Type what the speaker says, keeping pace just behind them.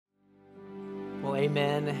Well,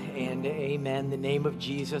 amen and amen. The name of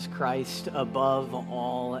Jesus Christ above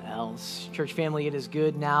all else. Church family, it is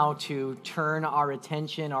good now to turn our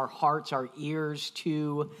attention, our hearts, our ears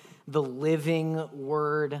to the living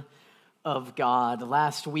Word of God.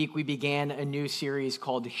 Last week, we began a new series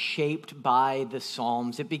called Shaped by the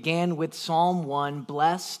Psalms. It began with Psalm 1,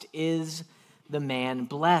 blessed is the man,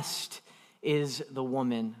 blessed is the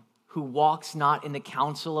woman who walks not in the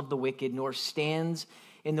counsel of the wicked, nor stands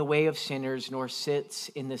in the way of sinners, nor sits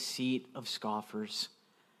in the seat of scoffers.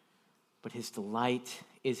 But his delight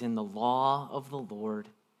is in the law of the Lord,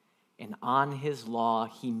 and on his law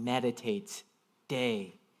he meditates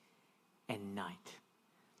day and night.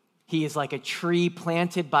 He is like a tree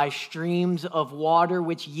planted by streams of water,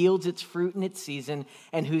 which yields its fruit in its season,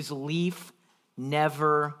 and whose leaf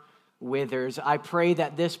never withers. I pray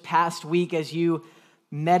that this past week, as you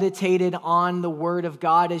meditated on the Word of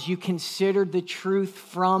God, as you considered the truth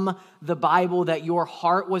from the Bible, that your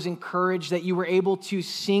heart was encouraged, that you were able to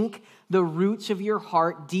sink the roots of your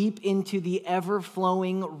heart deep into the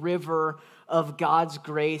ever-flowing river of God's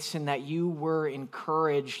grace, and that you were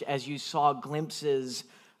encouraged as you saw glimpses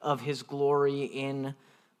of His glory in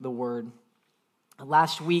the Word.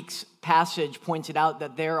 Last week's passage pointed out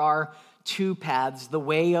that there are two paths, the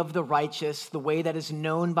way of the righteous, the way that is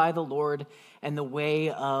known by the Lord, and the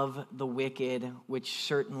way of the wicked, which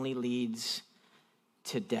certainly leads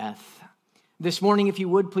to death. This morning, if you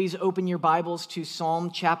would, please open your Bibles to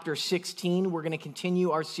Psalm chapter 16. We're going to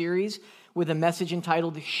continue our series with a message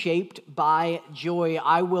entitled Shaped by Joy.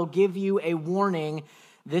 I will give you a warning.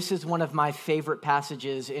 This is one of my favorite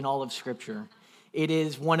passages in all of Scripture. It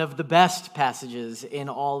is one of the best passages in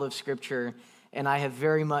all of Scripture, and I have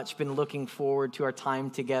very much been looking forward to our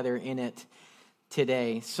time together in it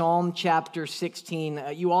today. Psalm chapter 16.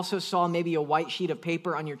 You also saw maybe a white sheet of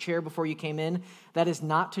paper on your chair before you came in. That is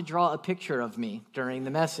not to draw a picture of me during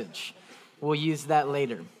the message. We'll use that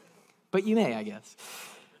later. But you may, I guess.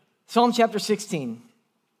 Psalm chapter 16.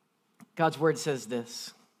 God's word says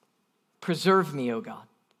this: preserve me, O God,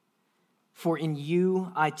 for in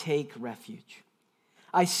you I take refuge.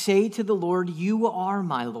 I say to the Lord, you are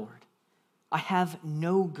my Lord. I have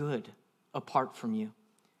no good apart from you.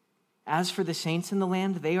 As for the saints in the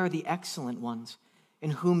land, they are the excellent ones, in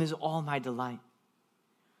whom is all my delight.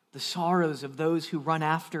 The sorrows of those who run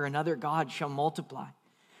after another god shall multiply.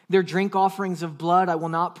 Their drink offerings of blood I will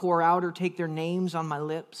not pour out, or take their names on my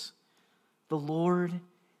lips. The Lord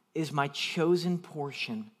is my chosen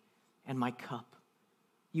portion and my cup.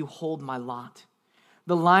 You hold my lot.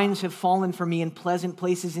 The lines have fallen for me in pleasant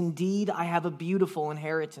places. Indeed, I have a beautiful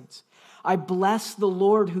inheritance. I bless the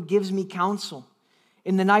Lord who gives me counsel.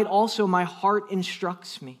 In the night also my heart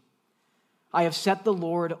instructs me. I have set the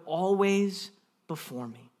Lord always before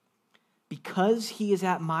me. Because he is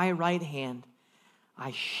at my right hand, I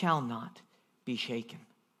shall not be shaken.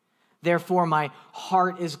 Therefore my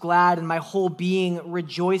heart is glad and my whole being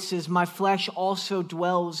rejoices. My flesh also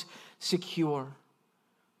dwells secure.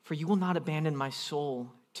 For you will not abandon my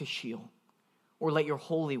soul to Sheol, or let your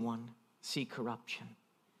Holy One see corruption.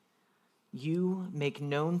 You make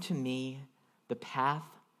known to me the path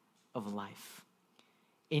of life.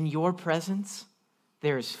 In your presence,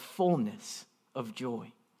 there is fullness of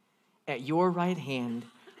joy. At your right hand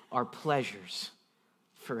are pleasures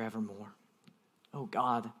forevermore. Oh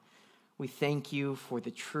God, we thank you for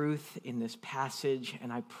the truth in this passage,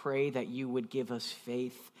 and I pray that you would give us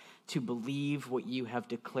faith to believe what you have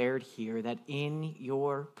declared here, that in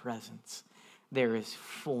your presence there is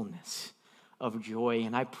fullness of joy.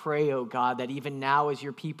 And I pray, oh God, that even now as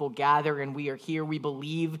your people gather and we are here, we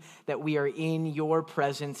believe that we are in your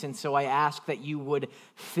presence. And so I ask that you would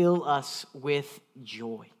fill us with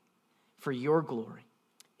joy for your glory.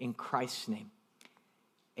 In Christ's name,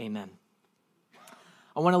 amen.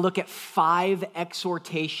 I want to look at 5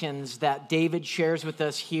 exhortations that David shares with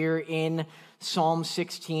us here in Psalm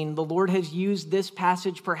 16. The Lord has used this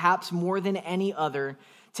passage perhaps more than any other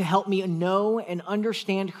to help me know and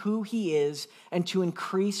understand who he is and to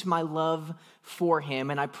increase my love for him.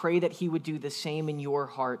 And I pray that he would do the same in your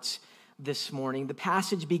hearts this morning. The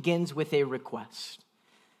passage begins with a request.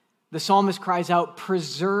 The psalmist cries out,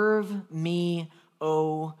 preserve me,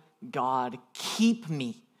 O God. Keep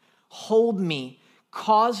me, hold me,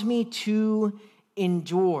 cause me to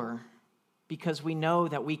endure, because we know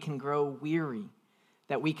that we can grow weary,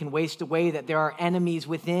 that we can waste away, that there are enemies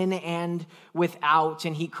within and without.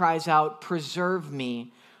 And he cries out, preserve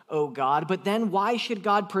me, O God. But then why should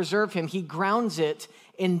God preserve him? He grounds it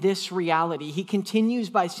in this reality. He continues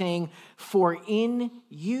by saying, for in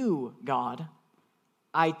you, God,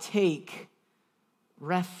 I take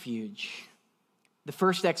refuge. The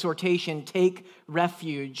first exhortation, take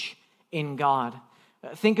refuge in God.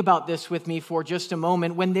 Think about this with me for just a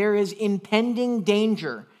moment. When there is impending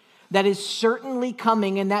danger that is certainly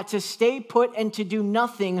coming, and that to stay put and to do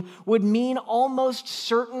nothing would mean almost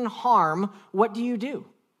certain harm, what do?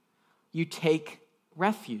 You take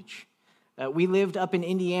refuge. We lived up in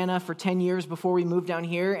Indiana for 10 years before we moved down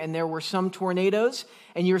here, and there were some tornadoes,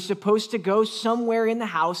 and you're supposed to go somewhere in the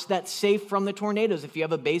house that's safe from the tornadoes. If you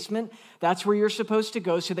have a basement, that's where you're supposed to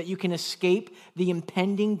go so that you can escape the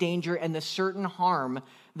impending danger and the certain harm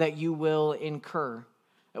that you will incur.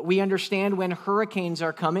 We understand when hurricanes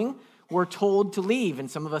are coming, we're told to leave, and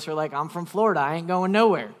some of us are like, I'm from Florida, I ain't going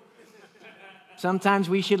nowhere. Sometimes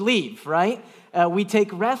we should leave, right? We take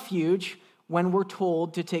refuge when we're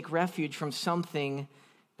told to take refuge from something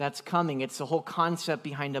that's coming. It's the whole concept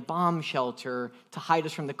behind a bomb shelter to hide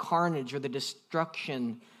us from the carnage or the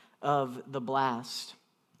destruction of the blast.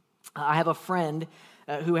 I have a friend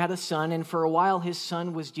who had a son, and for a while his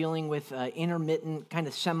son was dealing with intermittent, kind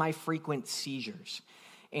of semi-frequent seizures.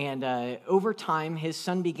 And over time, his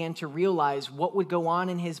son began to realize what would go on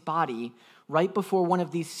in his body right before one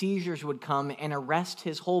of these seizures would come and arrest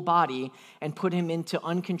his whole body and put him into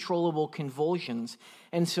uncontrollable convulsions.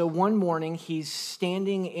 And so one morning, he's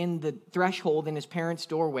standing in the threshold in his parents'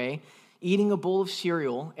 doorway, eating a bowl of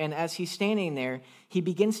cereal, and as he's standing there, he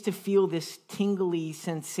begins to feel this tingly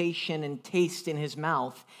sensation and taste in his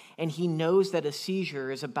mouth, and he knows that a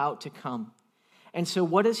seizure is about to come. And so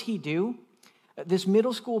what does he do? This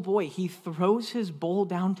middle school boy, he throws his bowl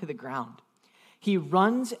down to the ground. He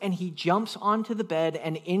runs and he jumps onto the bed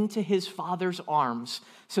and into his father's arms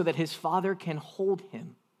so that his father can hold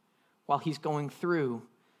him while he's going through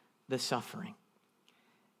the suffering.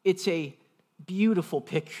 It's a beautiful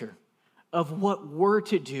picture of what we're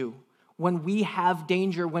to do when we have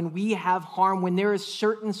danger, when we have harm, when there is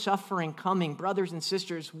certain suffering coming. Brothers and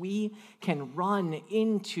sisters, we can run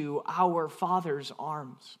into our Father's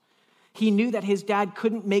arms. He knew that his dad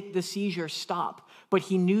couldn't make the seizure stop, but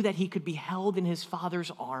he knew that he could be held in his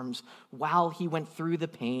Father's arms while he went through the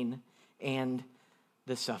pain and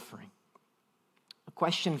the suffering. A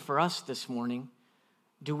question for us this morning: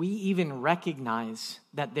 do we even recognize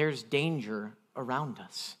that there's danger around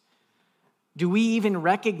us? Do we even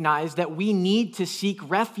recognize that we need to seek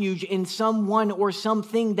refuge in someone or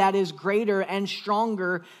something that is greater and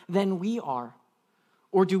stronger than we are?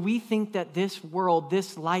 Or do we think that this world,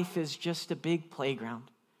 this life is just a big playground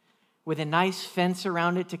with a nice fence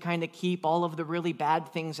around it to kind of keep all of the really bad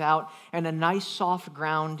things out and a nice soft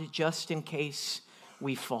ground just in case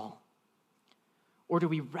we fall? Or do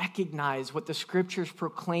we recognize what the scriptures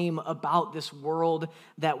proclaim about this world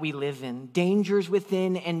that we live in? Dangers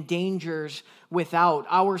within and dangers without.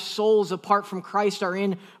 Our souls, apart from Christ, are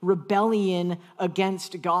in rebellion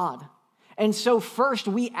against God. And so first,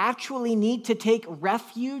 we actually need to take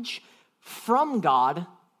refuge from God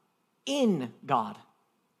in God.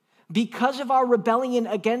 Because of our rebellion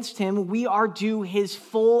against him, we are due his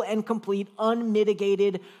full and complete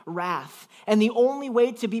unmitigated wrath. And the only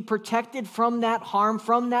way to be protected from that harm,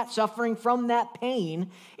 from that suffering, from that pain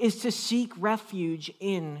is to seek refuge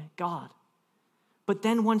in God. But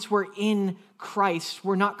then once we're in Christ,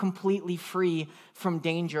 we're not completely free from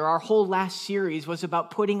danger. Our whole last series was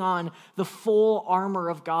about putting on the full armor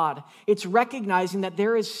of God. It's recognizing that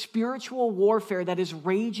there is spiritual warfare that is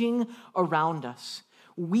raging around us.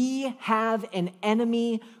 We have an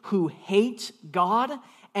enemy who hates God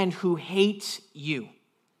and who hates you.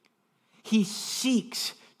 He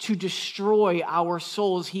seeks to destroy our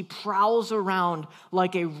souls. He prowls around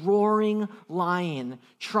like a roaring lion,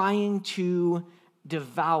 trying to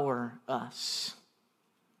devour us.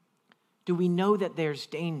 Do we know that there's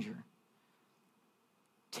danger?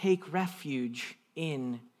 Take refuge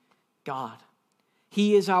in God.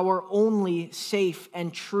 He is our only safe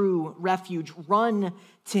and true refuge. Run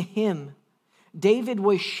to him. David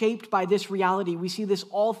was shaped by this reality. We see this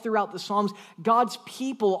all throughout the Psalms. God's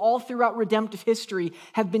people, all throughout redemptive history,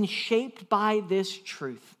 have been shaped by this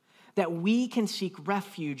truth, that we can seek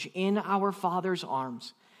refuge in our Father's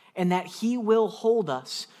arms, and that he will hold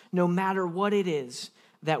us no matter what it is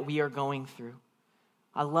that we are going through.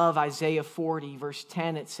 I love Isaiah 40, verse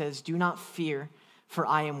 10. It says, "Do not fear, for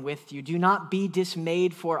I am with you. Do not be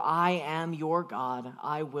dismayed, for I am your God.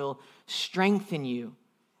 I will strengthen you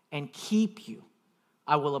and keep you.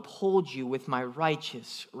 I will uphold you with my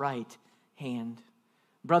righteous right hand."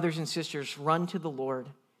 Brothers and sisters, run to the Lord.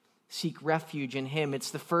 Seek refuge in him.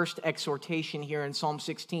 It's the first exhortation here in Psalm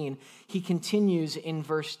 16. He continues in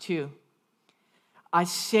verse 2. "I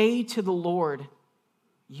say to the Lord,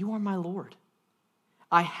 you are my Lord.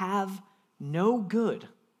 I have no good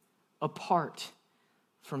apart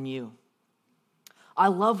from you. I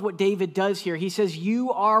love what David does here. He says,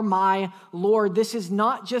 you are my Lord. This is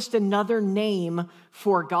not just another name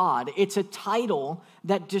for God. It's a title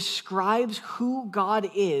that describes who God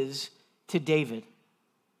is to David.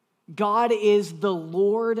 God is the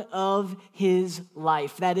Lord of his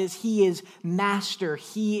life. That is, he is master.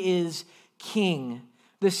 He is king.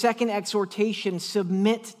 The second exhortation,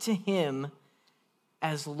 submit to him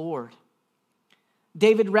as Lord.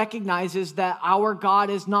 David recognizes that our God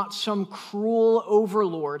is not some cruel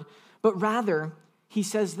overlord, but rather he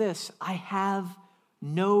says this, I have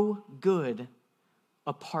no good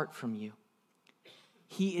apart from you.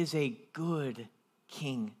 He is a good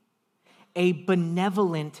king, a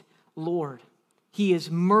benevolent Lord. He is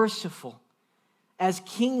merciful. As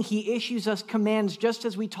king, he issues us commands, just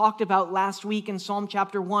as we talked about last week in Psalm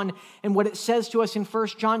chapter 1, and what it says to us in 1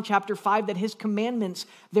 John chapter 5, that his commandments,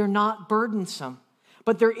 they're not burdensome,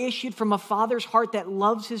 but they're issued from a father's heart that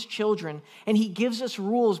loves his children, and he gives us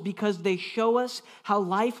rules because they show us how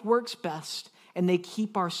life works best, and they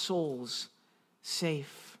keep our souls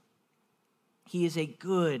safe. He is a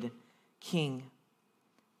good king.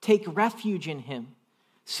 Take refuge in him.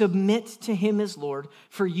 Submit to him as Lord,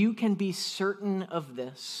 for you can be certain of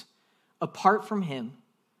this. Apart from him,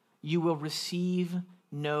 you will receive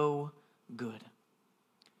no good.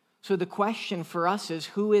 So the question for us is,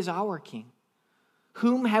 who is our king?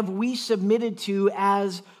 Whom have we submitted to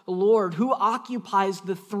as Lord? Who occupies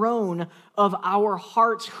the throne of our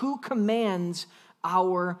hearts? Who commands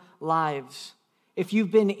our lives? If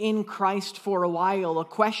you've been in Christ for a while, a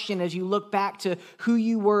question as you look back to who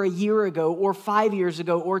you were a year ago or 5 years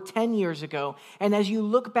ago or 10 years ago, and as you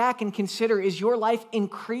look back and consider, is your life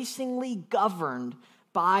increasingly governed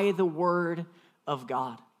by the Word of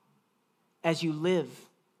God? As you live,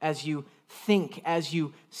 as you think, as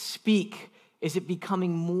you speak, is it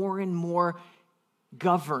becoming more and more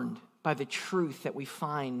governed by the truth that we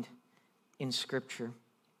find in Scripture?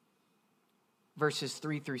 Verses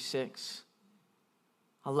 3-6.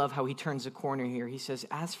 I love how he turns the corner here. He says,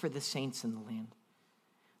 as for the saints in the land,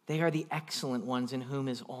 they are the excellent ones in whom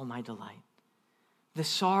is all my delight. The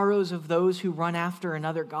sorrows of those who run after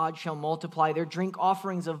another god shall multiply. Their drink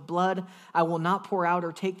offerings of blood I will not pour out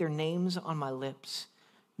or take their names on my lips.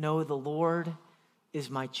 No, the Lord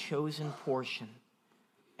is my chosen portion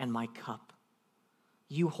and my cup.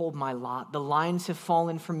 You hold my lot. The lines have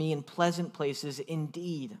fallen for me in pleasant places.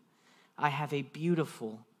 Indeed, I have a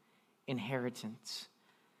beautiful inheritance.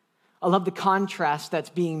 I love the contrast that's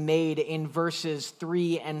being made in verses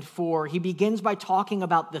 3 and 4. He begins by talking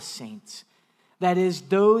about the saints. That is,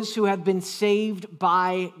 those who have been saved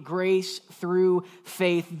by grace through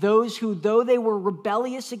faith. Those who, though they were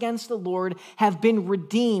rebellious against the Lord, have been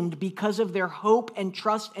redeemed because of their hope and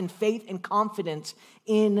trust and faith and confidence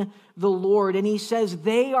in the Lord. And he says,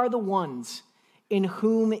 they are the ones in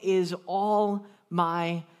whom is all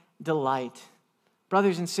my delight.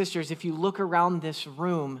 Brothers and sisters, if you look around this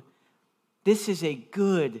room, this is a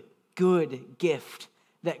good gift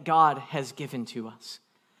that God has given to us.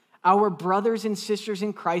 Our brothers and sisters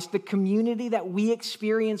in Christ, the community that we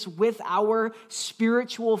experience with our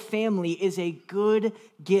spiritual family, is a good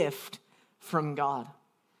gift from God.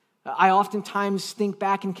 I oftentimes think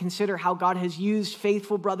back and consider how God has used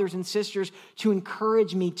faithful brothers and sisters to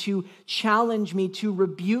encourage me, to challenge me, to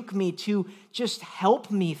rebuke me, to just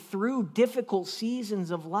help me through difficult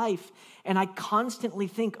seasons of life. And I constantly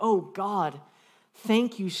think, oh God,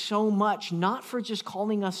 thank you so much, not for just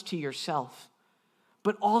calling us to yourself,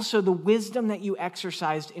 but also the wisdom that you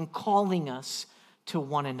exercised in calling us to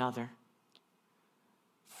one another.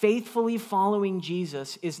 Faithfully following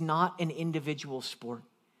Jesus is not an individual sport.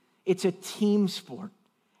 It's a team sport,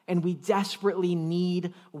 and we desperately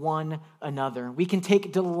need one another. We can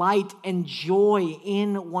take delight and joy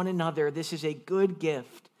in one another. This is a good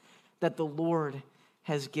gift that the Lord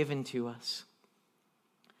has given to us.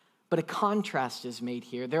 But a contrast is made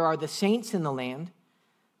here. There are the saints in the land,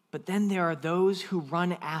 but then there are those who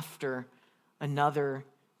run after another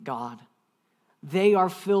god. They are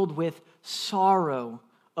filled with sorrow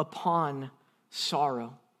upon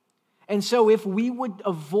sorrow. And so if we would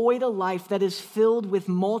avoid a life that is filled with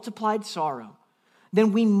multiplied sorrow,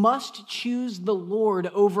 then we must choose the Lord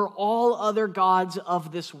over all other gods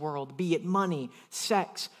of this world, be it money,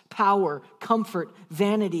 sex, power, comfort,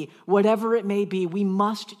 vanity, whatever it may be. We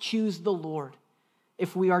must choose the Lord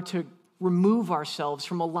if we are to remove ourselves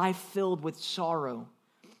from a life filled with sorrow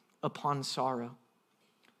upon sorrow.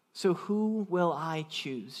 So who will I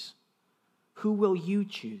choose? Who will you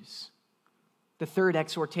choose? The third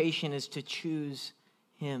exhortation is to choose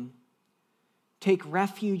him. Take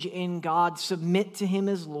refuge in God, submit to him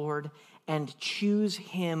as Lord, and choose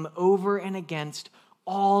him over and against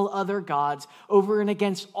all other gods, over and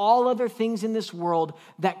against all other things in this world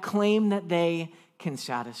that claim that they can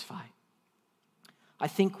satisfy. I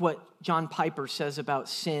think what John Piper says about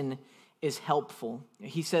sin is helpful.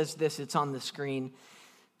 He says this, it's on the screen.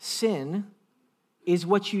 Sin is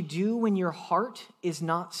what you do when your heart is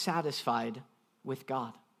not satisfied with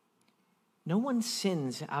God. No one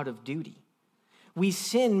sins out of duty. We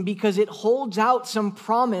sin because it holds out some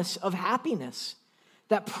promise of happiness.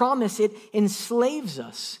 That promise, it enslaves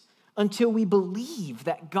us until we believe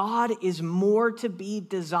that God is more to be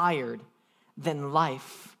desired than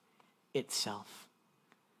life itself.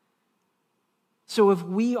 So if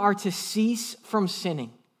we are to cease from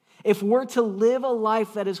sinning, if we're to live a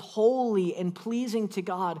life that is holy and pleasing to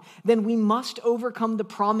God, then we must overcome the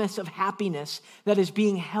promise of happiness that is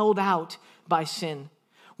being held out by sin.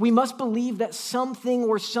 We must believe that something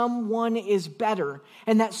or someone is better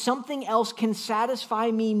and that something else can satisfy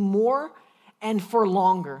me more and for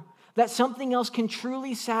longer. That something else can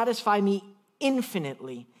truly satisfy me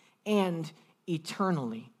infinitely and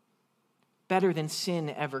eternally, better than sin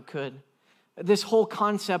ever could. This whole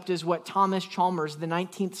concept is what Thomas Chalmers, the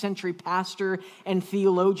 19th century pastor and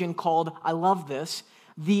theologian, called, I love this,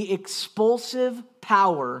 the expulsive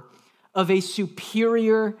power of a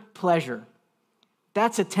superior pleasure.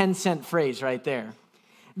 That's a 10-cent phrase right there.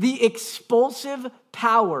 The expulsive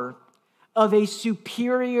power of a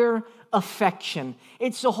superior affection.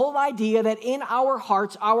 It's the whole idea that in our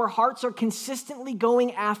hearts are consistently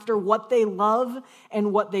going after what they love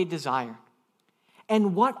and what they desire.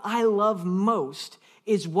 And what I love most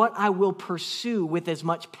is what I will pursue with as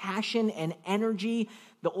much passion and energy,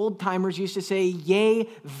 the old timers used to say, yea,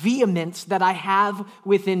 vehemence that I have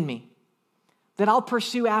within me. That I'll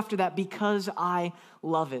pursue after that because I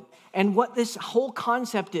love it. And what this whole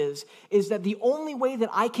concept is that the only way that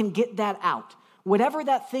I can get that out, whatever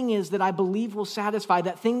that thing is that I believe will satisfy,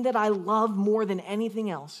 that thing that I love more than anything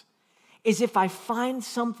else, is if I find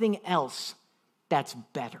something else that's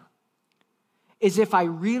better. Is if I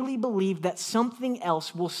really believe that something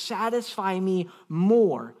else will satisfy me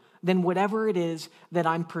more than whatever it is that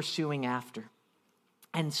I'm pursuing after.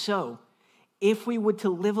 And so, if we would to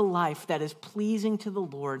live a life that is pleasing to the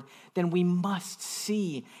Lord, then we must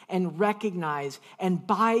see and recognize and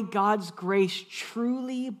by God's grace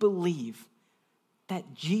truly believe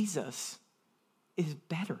that Jesus is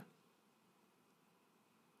better.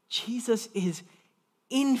 Jesus is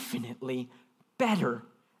infinitely better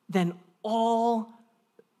than all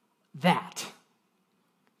that.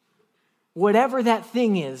 Whatever that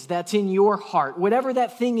thing is that's in your heart, whatever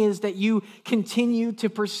that thing is that you continue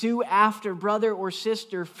to pursue after, brother or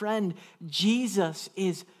sister, friend, Jesus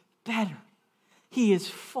is better. He is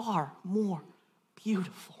far more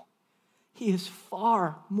beautiful. He is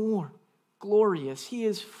far more glorious. He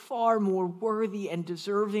is far more worthy and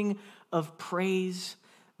deserving of praise.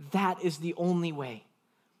 That is the only way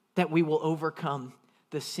that we will overcome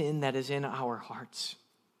the sin that is in our hearts.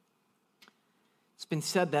 It's been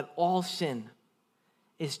said that all sin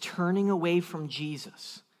is turning away from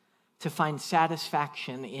Jesus to find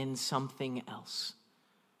satisfaction in something else.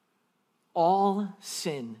 All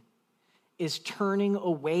sin is turning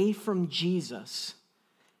away from Jesus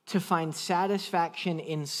to find satisfaction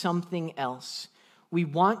in something else. We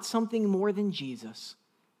want something more than Jesus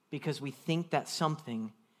because we think that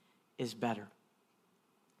something is better.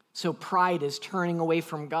 So pride is turning away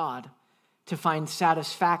from God to find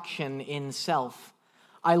satisfaction in self.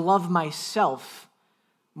 I love myself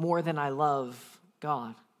more than I love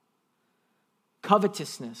God.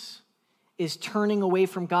 Covetousness is turning away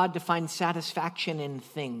from God to find satisfaction in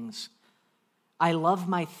things. I love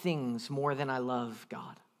my things more than I love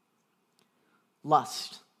God.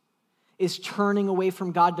 Lust is turning away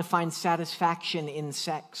from God to find satisfaction in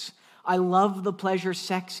sex. I love the pleasure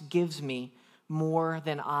sex gives me more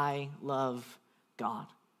than I love God.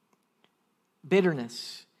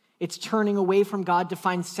 Bitterness, it's turning away from God to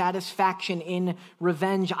find satisfaction in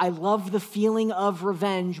revenge. I love the feeling of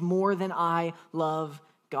revenge more than I love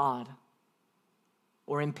God.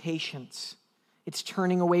 Or impatience, it's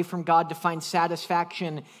turning away from God to find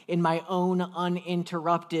satisfaction in my own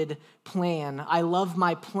uninterrupted plan. I love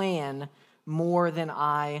my plan more than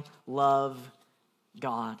I love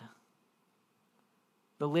God.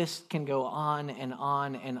 The list can go on and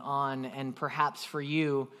on and on, and perhaps for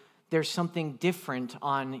you, there's something different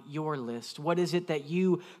on your list. What is it that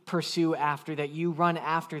you pursue after, that you run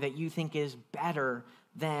after, that you think is better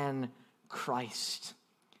than Christ?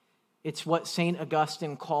 It's what St.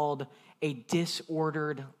 Augustine called a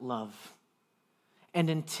disordered love. And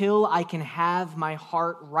until I can have my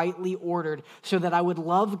heart rightly ordered so that I would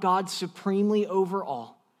love God supremely over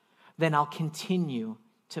all, then I'll continue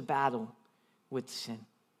to battle with sin.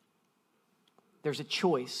 There's a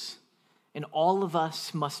choice, and all of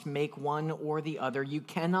us must make one or the other. You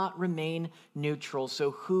cannot remain neutral.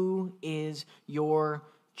 So who is your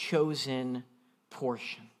chosen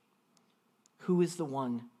portion? Who is the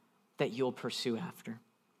one that you'll pursue after?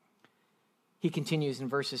 He continues in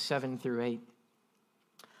verses 7 through 8.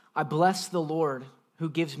 I bless the Lord who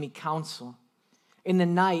gives me counsel. In the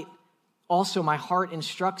night, also my heart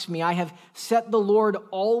instructs me. I have set the Lord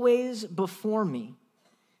always before me.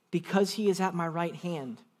 Because he is at my right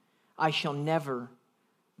hand, I shall never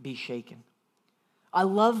be shaken. I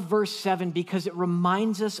love verse 7 because it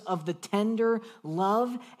reminds us of the tender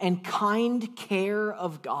love and kind care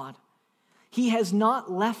of God. He has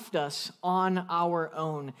not left us on our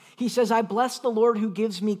own. He says, I bless the Lord who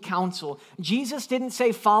gives me counsel. Jesus didn't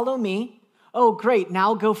say, follow me. Oh, great,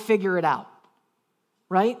 now go figure it out,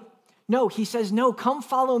 right? No, he says, no, come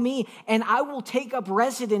follow me, and I will take up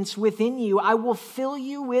residence within you. I will fill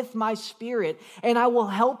you with my spirit, and I will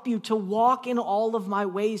help you to walk in all of my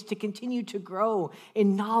ways, to continue to grow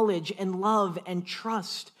in knowledge and love and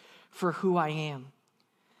trust for who I am.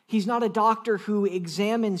 He's not a doctor who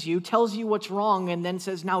examines you, tells you what's wrong, and then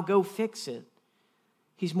says, now go fix it.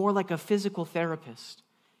 He's more like a physical therapist.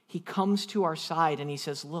 He comes to our side and he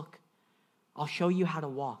says, look, I'll show you how to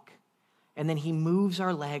walk. And then he moves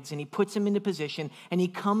our legs and he puts them into position and he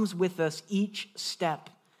comes with us each step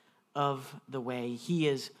of the way. He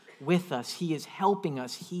is with us. He is helping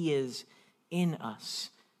us. He is in us,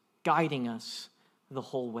 guiding us the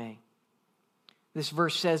whole way. This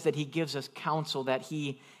verse says that he gives us counsel, that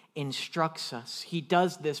he instructs us. He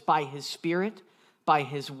does this by his Spirit, by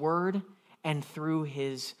his word, and through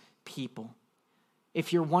his people.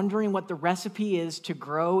 If you're wondering what the recipe is to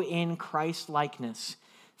grow in Christ-likeness,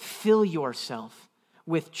 fill yourself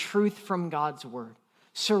with truth from God's word.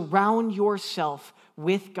 Surround yourself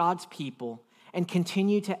with God's people and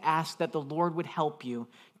continue to ask that the Lord would help you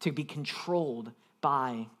to be controlled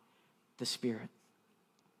by the Spirit.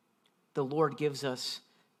 The Lord gives us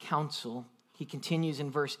counsel. He continues in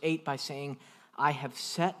verse 8 by saying, I have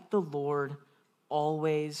set the Lord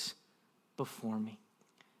always before me.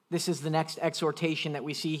 This is the next exhortation that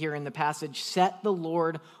we see here in the passage. Set the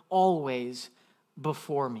Lord always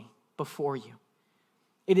before me, before you.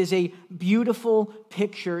 It is a beautiful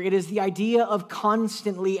picture. It is the idea of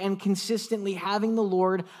constantly and consistently having the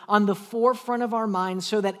Lord on the forefront of our minds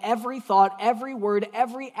so that every thought, every word,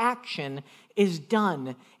 every action is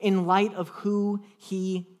done in light of who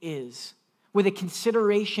he is, with a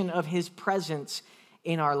consideration of his presence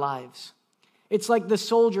in our lives. It's like the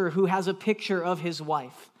soldier who has a picture of his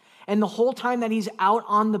wife. And the whole time that he's out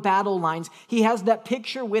on the battle lines, he has that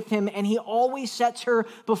picture with him and he always sets her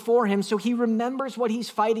before him so he remembers what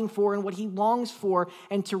he's fighting for and what he longs for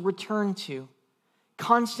and to return to.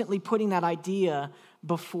 Constantly putting that idea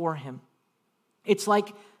before him. It's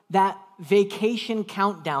like that vacation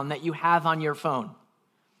countdown that you have on your phone.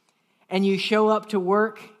 And you show up to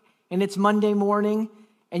work and it's Monday morning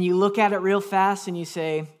and you look at it real fast and you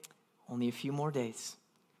say, only a few more days.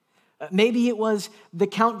 Maybe it was the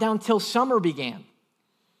countdown till summer began.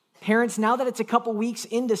 Parents, now that it's a couple weeks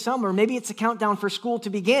into summer, maybe it's a countdown for school to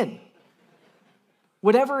begin.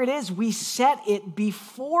 Whatever it is, we set it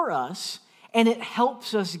before us, and it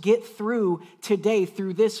helps us get through today,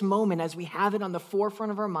 through this moment, as we have it on the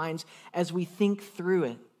forefront of our minds, as we think through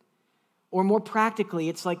it. Or more practically,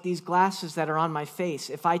 it's like these glasses that are on my face.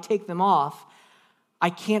 If I take them off, I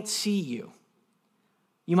can't see you.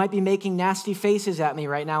 You might be making nasty faces at me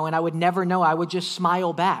right now, and I would never know. I would just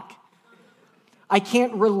smile back. I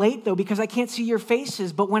can't relate, though, because I can't see your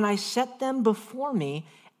faces. But when I set them before me,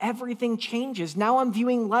 everything changes. Now I'm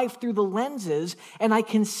viewing life through the lenses, and I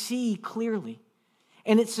can see clearly.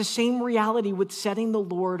 And it's the same reality with setting the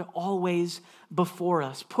Lord always before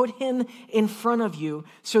us. Put him in front of you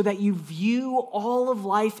so that you view all of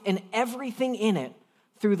life and everything in it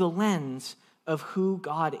through the lens of who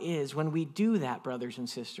God is. When we do that, brothers and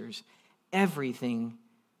sisters, everything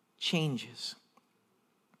changes.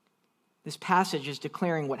 This passage is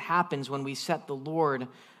declaring what happens when we set the Lord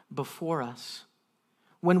before us.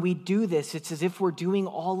 When we do this, it's as if we're doing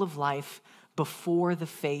all of life before the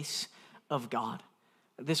face of God.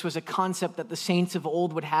 This was a concept that the saints of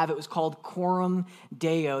old would have. It was called coram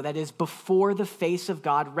Deo, that is, before the face of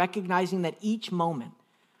God, recognizing that each moment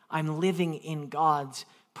I'm living in God's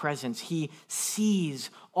presence. He sees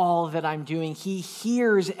all that I'm doing. He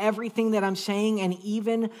hears everything that I'm saying and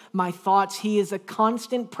even my thoughts. He is a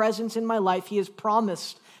constant presence in my life. He has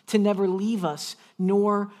promised to never leave us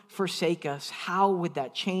nor forsake us. How would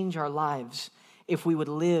that change our lives if we would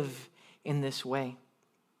live in this way?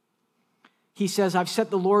 He says, I've set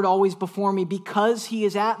the Lord always before me. Because he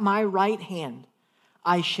is at my right hand,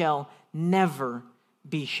 I shall never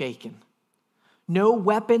be shaken. No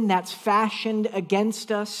weapon that's fashioned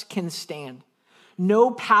against us can stand.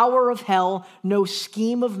 No power of hell, no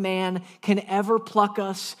scheme of man can ever pluck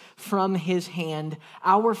us from his hand.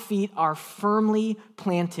 Our feet are firmly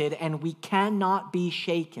planted, and we cannot be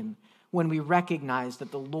shaken when we recognize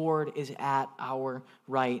that the Lord is at our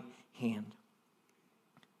right hand.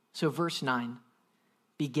 So verse 9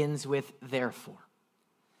 begins with therefore.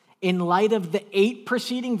 In light of the 8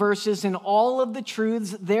 preceding verses and all of the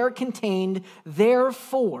truths there contained,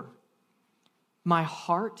 therefore, my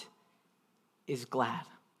heart is glad,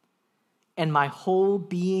 and my whole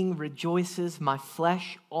being rejoices. My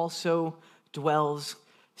flesh also dwells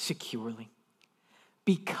securely.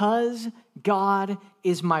 Because God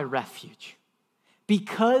is my refuge,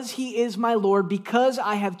 because he is my Lord, because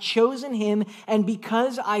I have chosen him, and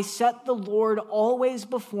because I set the Lord always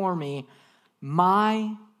before me,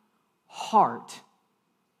 my heart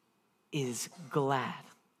is glad.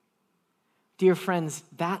 Dear friends,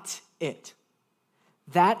 that's it.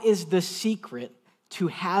 That is the secret to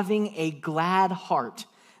having a glad heart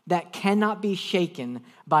that cannot be shaken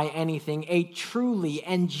by anything, a truly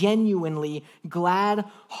and genuinely glad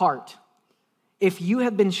heart. If you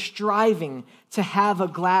have been striving to have a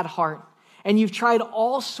glad heart and you've tried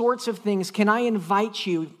all sorts of things, can I invite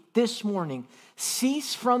you this morning,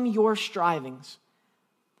 cease from your strivings.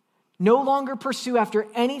 No longer pursue after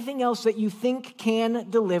anything else that you think can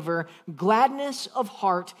deliver. Gladness of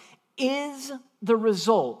heart is the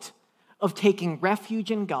result of taking refuge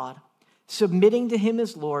in God, submitting to him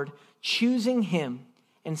as Lord, choosing him,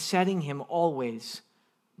 and setting him always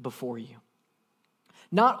before you.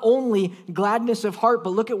 Not only gladness of heart, but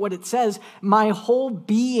look at what it says, my whole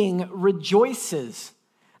being rejoices.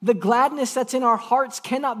 The gladness that's in our hearts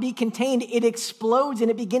cannot be contained. It explodes and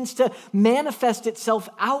it begins to manifest itself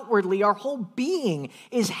outwardly. Our whole being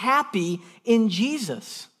is happy in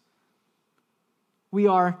Jesus. We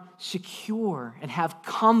are secure and have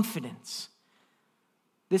confidence.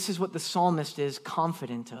 This is what the psalmist is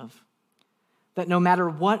confident of. That no matter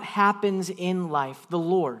what happens in life, the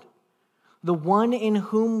Lord, the one in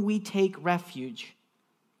whom we take refuge,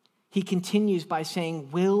 he continues by saying,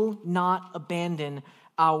 will not abandon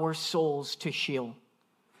our souls to Sheol.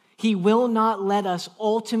 He will not let us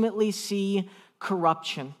ultimately see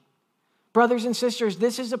corruption. Brothers and sisters,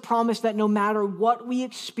 this is a promise that no matter what we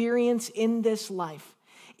experience in this life,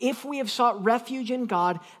 if we have sought refuge in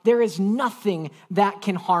God, there is nothing that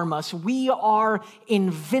can harm us. We are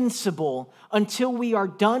invincible until we are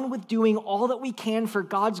done with doing all that we can for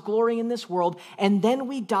God's glory in this world, and then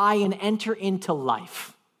we die and enter into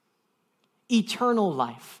life, eternal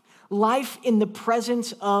life, life in the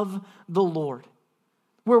presence of the Lord,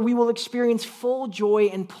 where we will experience full joy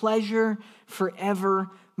and pleasure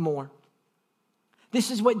forevermore. This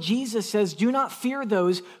is what Jesus says, do not fear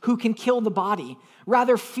those who can kill the body.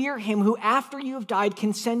 Rather, fear him who, after you have died,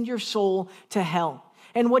 can send your soul to hell.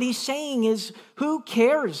 And what he's saying is, who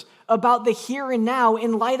cares about the here and now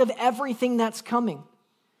in light of everything that's coming?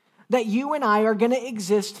 That you and I are going to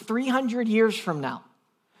exist 300 years from now.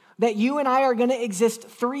 That you and I are going to exist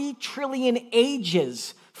 3 trillion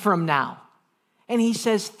ages from now. And he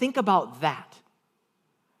says, think about that.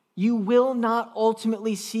 You will not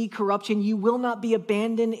ultimately see corruption. You will not be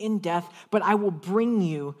abandoned in death, but I will bring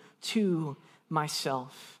you to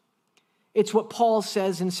myself. It's what Paul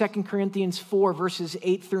says in 2 Corinthians 4, verses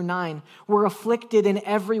 8 through 9. We're afflicted in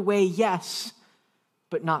every way, yes,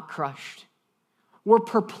 but not crushed. We're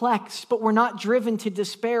perplexed, but we're not driven to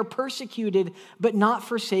despair. Persecuted, but not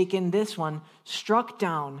forsaken. This one, struck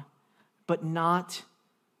down, but not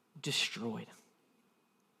destroyed.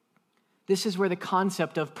 This is where the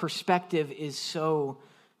concept of perspective is so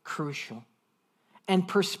crucial. And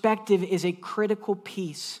perspective is a critical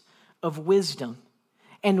piece of wisdom.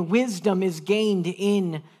 And wisdom is gained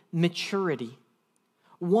in maturity.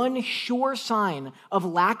 One sure sign of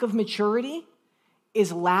lack of maturity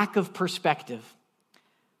is lack of perspective.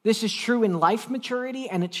 This is true in life maturity,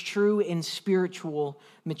 and it's true in spiritual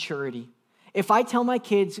maturity. If I tell my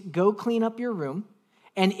kids, go clean up your room,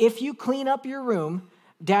 and if you clean up your room,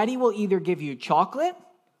 Daddy will either give you chocolate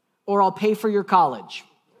or I'll pay for your college.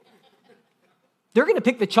 They're going to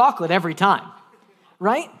pick the chocolate every time,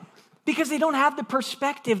 right? Because they don't have the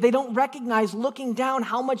perspective. They don't recognize looking down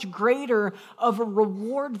how much greater of a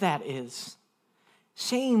reward that is.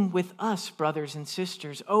 Same with us, brothers and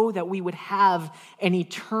sisters. Oh, that we would have an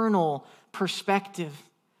eternal perspective.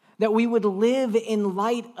 that we would live in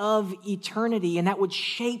light of eternity, and that would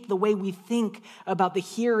shape the way we think about the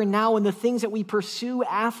here and now and the things that we pursue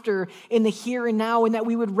after in the here and now, and that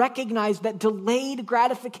we would recognize that delayed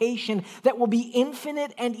gratification that will be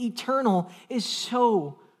infinite and eternal is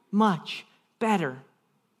so much better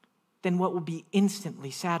than what will be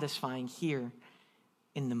instantly satisfying here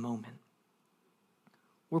in the moment.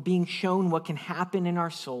 We're being shown what can happen in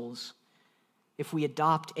our souls if we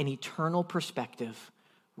adopt an eternal perspective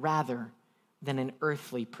rather than an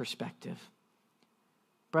earthly perspective.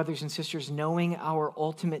 Brothers and sisters, knowing our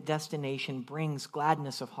ultimate destination brings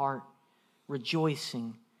gladness of heart,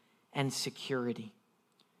 rejoicing, and security.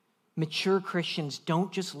 Mature Christians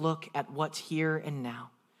don't just look at what's here and now.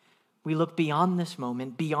 We look beyond this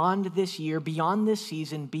moment, beyond this year, beyond this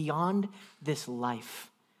season, beyond this life,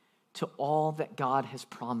 to all that God has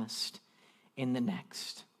promised in the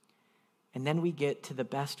next. And then we get to the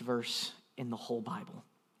best verse in the whole Bible.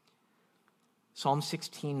 Psalm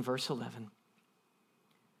 16, verse 11.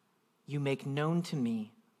 You make known to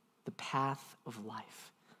me the path of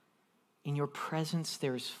life. In your presence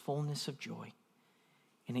there is fullness of joy,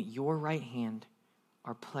 and at your right hand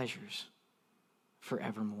are pleasures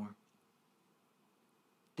forevermore.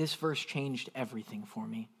 This verse changed everything for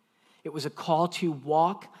me. It was a call to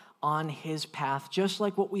walk on his path, just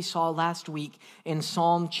like what we saw last week in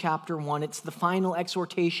Psalm chapter 1. It's the final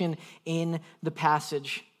exhortation in the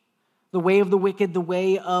passage. The way of the wicked, the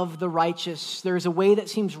way of the righteous. There's a way that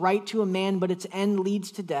seems right to a man, but its end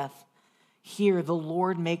leads to death. Here, the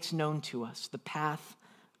Lord makes known to us the path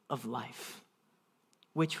of life.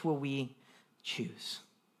 Which will we choose?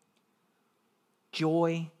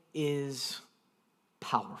 Joy is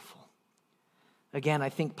powerful. Again, I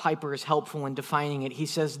think Piper is helpful in defining it. He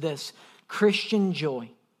says this: Christian joy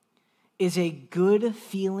is a good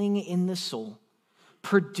feeling in the soul,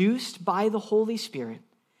 produced by the Holy Spirit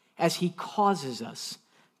as he causes us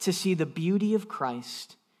to see the beauty of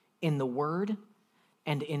Christ in the Word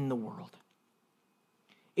and in the world.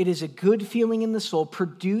 It is a good feeling in the soul,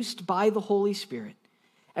 produced by the Holy Spirit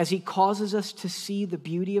as he causes us to see the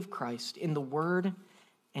beauty of Christ in the Word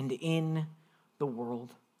and in the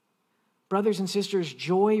world. Brothers and sisters,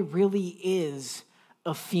 joy really is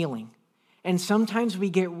a feeling. And sometimes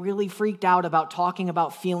we get really freaked out about talking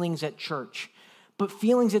about feelings at church. But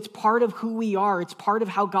feelings, it's part of who we are. It's part of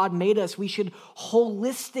how God made us. We should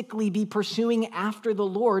holistically be pursuing after the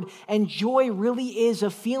Lord. And joy really is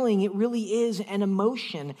a feeling. It really is an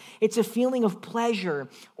emotion. It's a feeling of pleasure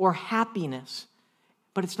or happiness.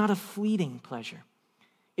 But it's not a fleeting pleasure.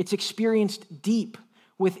 It's experienced deep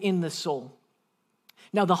within the soul.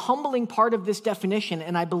 Now, the humbling part of this definition,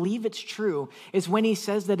 and I believe it's true, is when he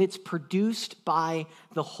says that it's produced by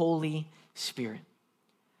the Holy Spirit.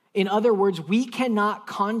 In other words, we cannot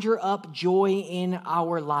conjure up joy in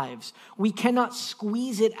our lives. We cannot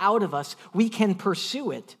squeeze it out of us. We can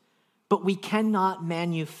pursue it, but we cannot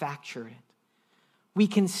manufacture it. We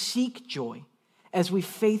can seek joy as we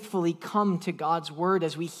faithfully come to God's word,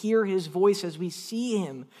 as we hear his voice, as we see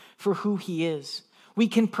him for who he is. We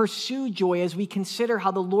can pursue joy as we consider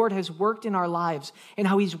how the Lord has worked in our lives and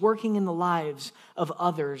how he's working in the lives of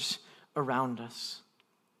others around us.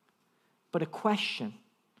 But a question: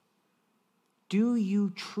 do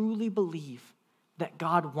you truly believe that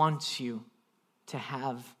God wants you to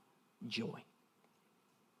have joy?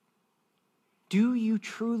 Do you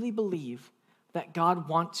truly believe that God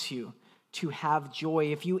wants you to have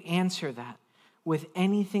joy? If you answer that with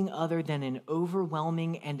anything other than an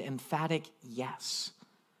overwhelming and emphatic yes,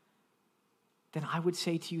 then I would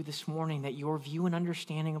say to you this morning that your view and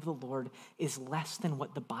understanding of the Lord is less than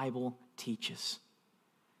what the Bible teaches.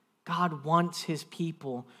 God wants his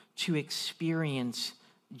people to experience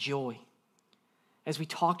joy. As we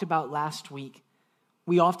talked about last week,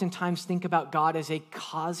 we oftentimes think about God as a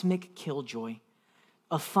cosmic killjoy,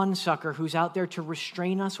 a fun sucker who's out there to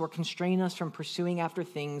restrain us or constrain us from pursuing after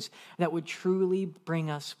things that would truly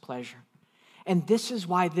bring us pleasure. And this is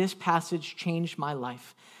why this passage changed my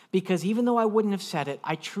life, because even though I wouldn't have said it,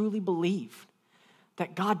 I truly believed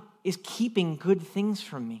that God is keeping good things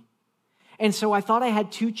from me. And so I thought I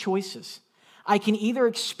had two choices. I can either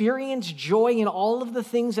experience joy in all of the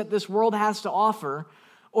things that this world has to offer,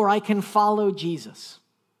 or I can follow Jesus.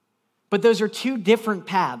 But those are two different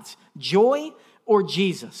paths, joy or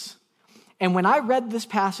Jesus. And when I read this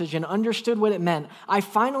passage and understood what it meant, I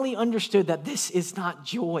finally understood that this is not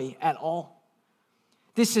joy at all.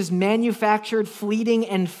 This is manufactured, fleeting,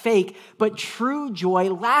 and fake, but true joy,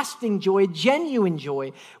 lasting joy, genuine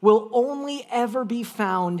joy will only ever be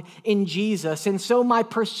found in Jesus. And so my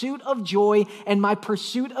pursuit of joy and my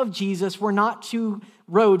pursuit of Jesus were not two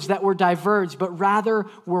roads that were diverged, but rather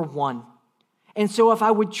were one. And so if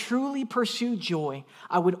I would truly pursue joy,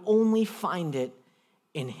 I would only find it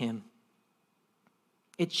in him.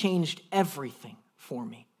 It changed everything for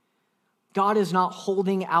me. God is not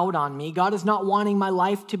holding out on me. God is not wanting my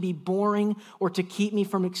life to be boring or to keep me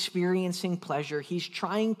from experiencing pleasure. He's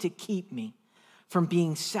trying to keep me from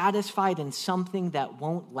being satisfied in something that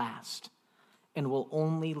won't last and will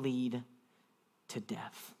only lead to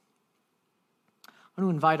death. I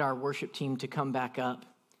want to invite our worship team to come back up.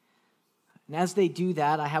 And as they do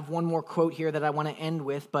that, I have one more quote here that I want to end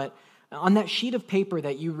with, but on that sheet of paper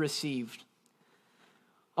that you received,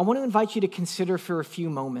 I want to invite you to consider for a few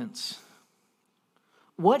moments,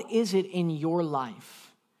 what is it in your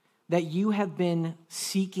life that you have been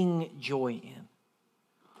seeking joy in?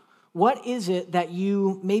 What is it that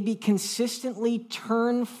you maybe consistently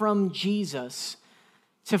turn from Jesus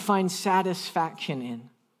to find satisfaction in?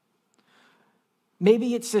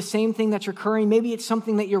 Maybe it's the same thing that's recurring. Maybe it's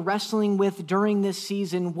something that you're wrestling with during this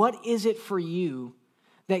season. What is it for you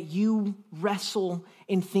that you wrestle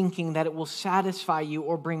in thinking that it will satisfy you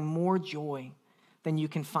or bring more joy than you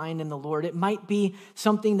can find in the Lord? It might be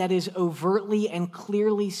something that is overtly and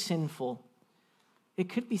clearly sinful. It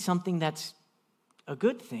could be something that's a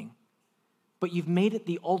good thing, but you've made it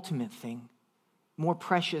the ultimate thing, more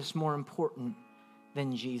precious, more important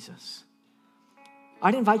than Jesus.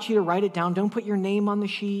 I'd invite you to write it down. Don't put your name on the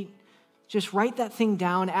sheet. Just write that thing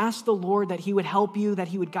down. Ask the Lord that he would help you, that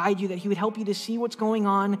he would guide you, that he would help you to see what's going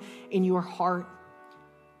on in your heart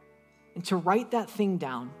and to write that thing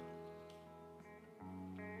down.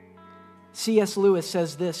 C.S. Lewis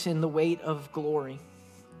says this in The Weight of Glory.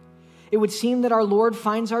 It would seem that our Lord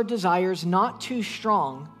finds our desires not too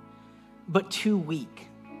strong, but too weak.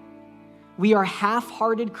 We are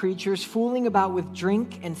half-hearted creatures fooling about with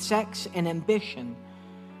drink and sex and ambition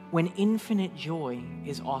when infinite joy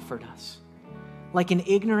is offered us. Like an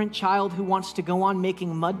ignorant child who wants to go on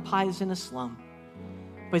making mud pies in a slum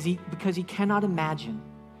because he cannot imagine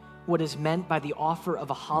what is meant by the offer of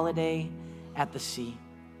a holiday at the sea.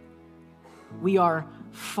 We are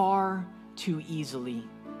far too easily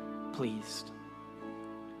pleased.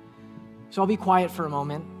 So I'll be quiet for a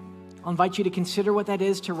moment. I'll invite you to consider what that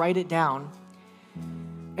is, to write it down.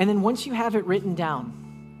 And then once you have it written down,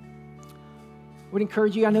 I would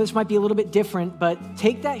encourage you, I know this might be a little bit different, but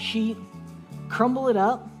take that sheet, crumble it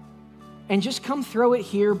up, and just come throw it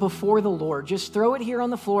here before the Lord. Just throw it here on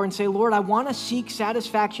the floor and say, Lord, I want to seek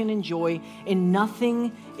satisfaction and joy in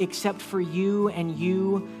nothing except for you and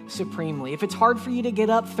you supremely. If it's hard for you to get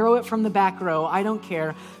up, throw it from the back row. I don't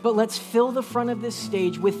care. But let's fill the front of this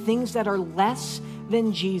stage with things that are less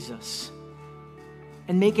than Jesus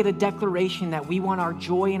and make it a declaration that we want our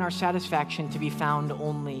joy and our satisfaction to be found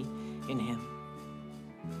only in him.